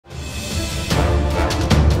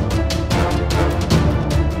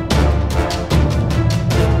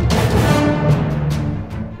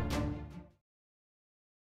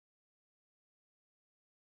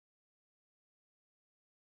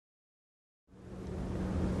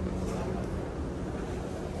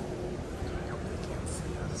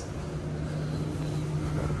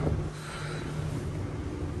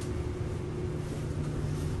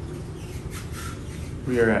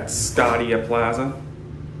We are at Scotia Plaza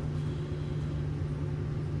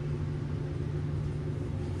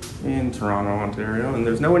in Toronto, Ontario, and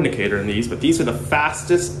there's no indicator in these, but these are the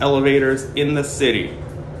fastest elevators in the city.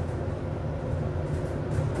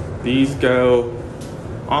 These go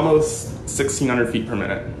almost 1,600 feet per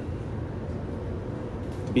minute.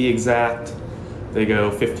 To be exact, they go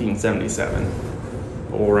 1577,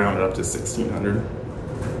 but we'll round it up to 1,600.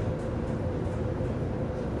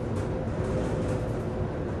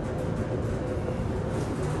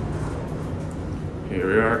 Here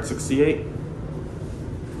we are at 68.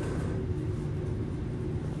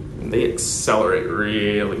 And they accelerate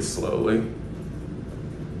really slowly.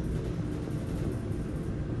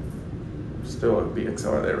 Still it would be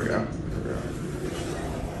accelerate. There we go.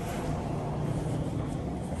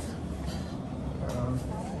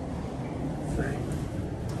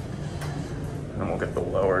 And we'll get the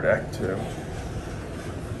lower deck too.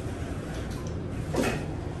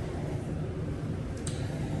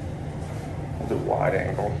 We'll do wide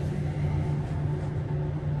angle.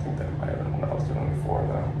 I think that might have been what I was doing before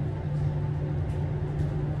though.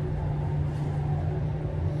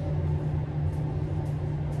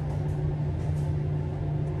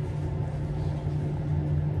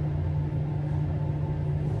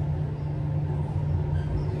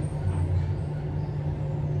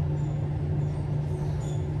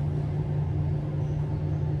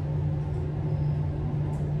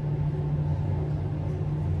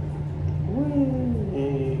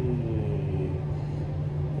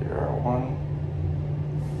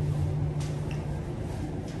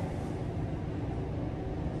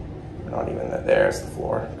 Not even that. There's the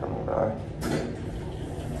floor coming by.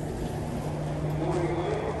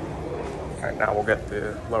 Alright, now we'll get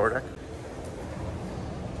the lower deck.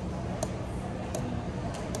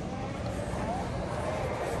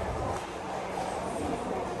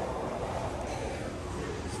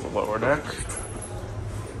 It's the lower deck.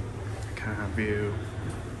 Kind of view.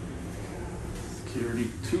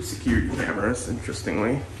 Two security cameras,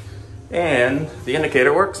 interestingly. And the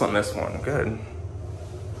indicator works on this one. Good.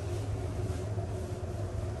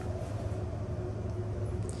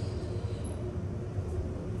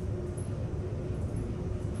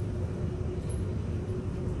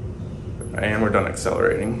 And we're done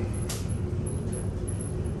accelerating.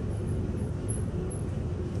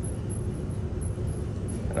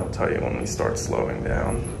 And I'll tell you when we start slowing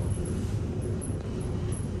down.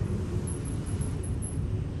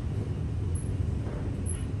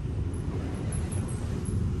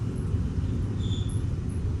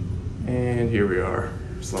 And here we are,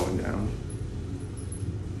 slowing down.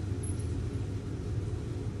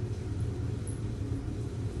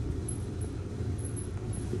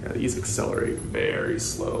 Yeah, these accelerate very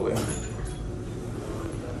slowly.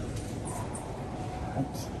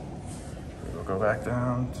 Oops. We'll go back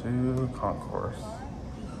down to concourse.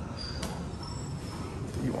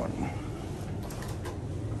 D1.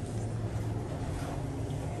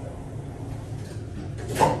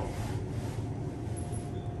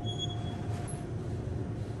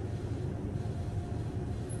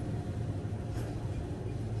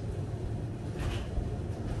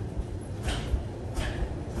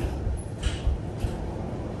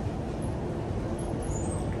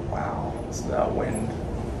 It's that wind.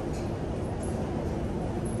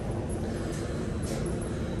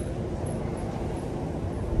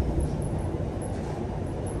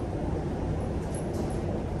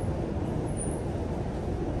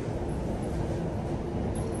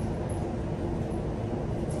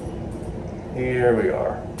 Here we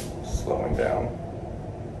are, slowing down.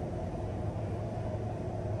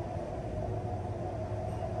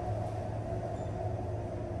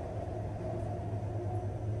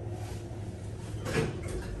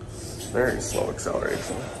 Very slow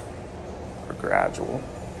acceleration, or gradual.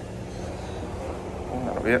 And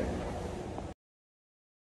that'll be it.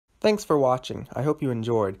 Thanks for watching. I hope you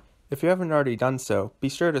enjoyed. If you haven't already done so, be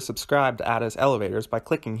sure to subscribe to Ada's Elevators by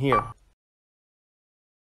clicking here.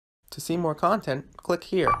 To see more content, click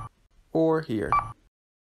here, or here.